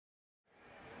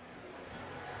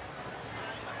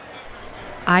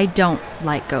I don't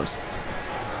like ghosts.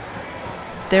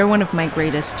 They're one of my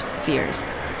greatest fears,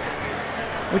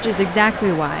 which is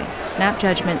exactly why Snap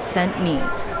Judgment sent me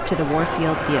to the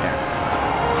Warfield Theater.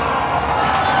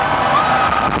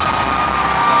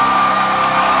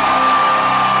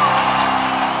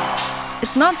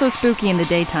 It's not so spooky in the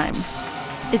daytime.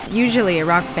 It's usually a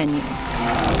rock venue.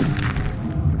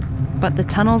 But the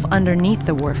tunnels underneath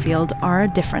the Warfield are a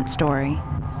different story.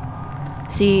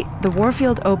 See, the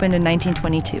Warfield opened in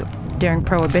 1922, during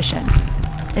Prohibition,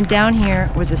 and down here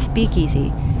was a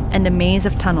speakeasy and a maze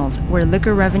of tunnels where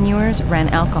liquor revenuers ran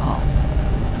alcohol.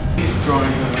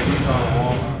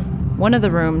 One of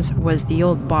the rooms was the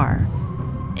old bar.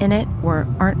 In it were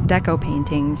Art Deco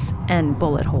paintings and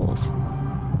bullet holes.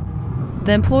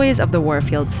 The employees of the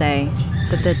Warfield say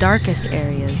that the darkest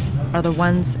areas are the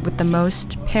ones with the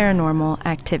most paranormal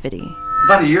activity.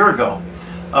 About a year ago,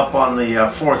 up on the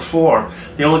fourth floor,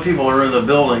 the only people who were in the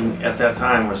building at that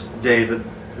time was David,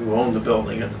 who owned the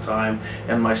building at the time,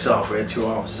 and myself. We had two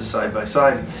offices side by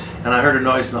side, and I heard a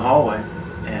noise in the hallway,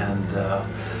 and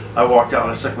I walked out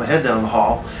and I stuck my head down the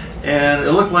hall, and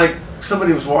it looked like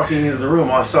somebody was walking into the room.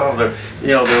 I saw their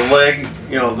leg,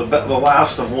 the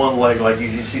last of one leg, like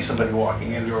you see somebody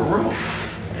walking into a room.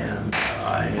 And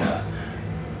I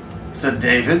said,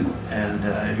 David, and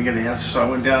I didn't get an answer, so I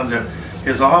went down to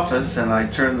his office and I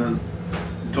turned the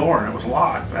door and it was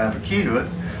locked. I have a key to it.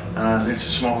 It's a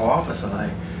small office, and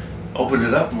I opened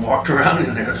it up and walked around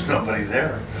in there. There's nobody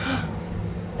there.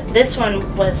 This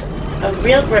one was a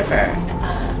real gripper.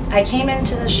 I came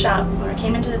into the shop, or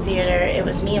came into the theater. It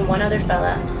was me and one other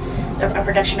fella, our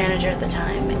production manager at the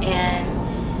time,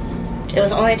 and it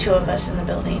was only two of us in the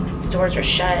building. The doors were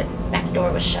shut, back door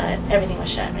was shut, everything was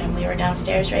shut, and we were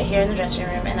downstairs right here in the dressing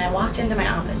room, and I walked into my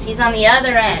office. He's on the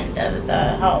other end of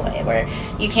the hallway where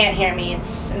you can't hear me.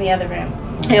 It's in the other room.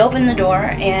 I opened the door,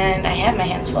 and I had my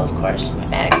hands full, of course, with my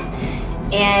bags,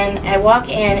 and I walk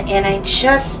in, and I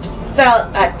just felt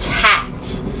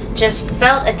attacked. Just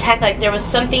felt attacked, like there was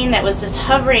something that was just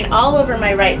hovering all over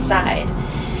my right side.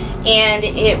 And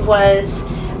it was,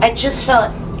 I just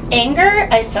felt anger,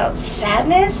 I felt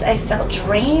sadness, I felt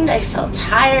drained, I felt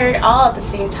tired, all at the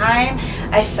same time.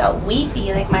 I felt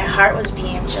weepy, like my heart was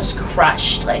being just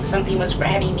crushed, like something was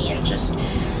grabbing me and just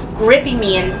gripping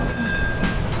me. And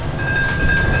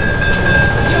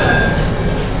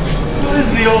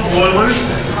The old boilers.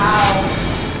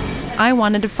 wow. I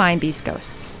wanted to find these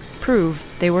ghosts, prove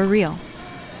they were real.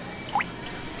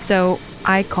 So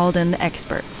I called in the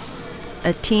experts,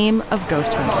 a team of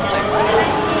ghost hunters.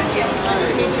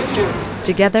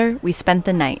 Together, we spent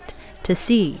the night to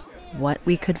see what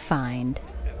we could find.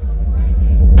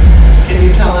 Can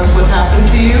you tell us what happened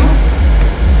to you?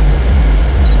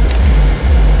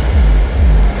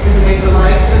 Can you make the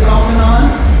light click off and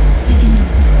on?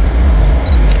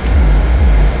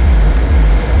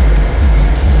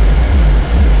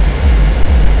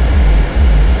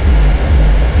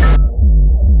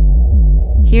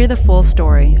 Hear the full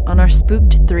story on our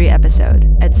Spooked III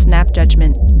episode at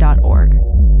snapjudgment.org.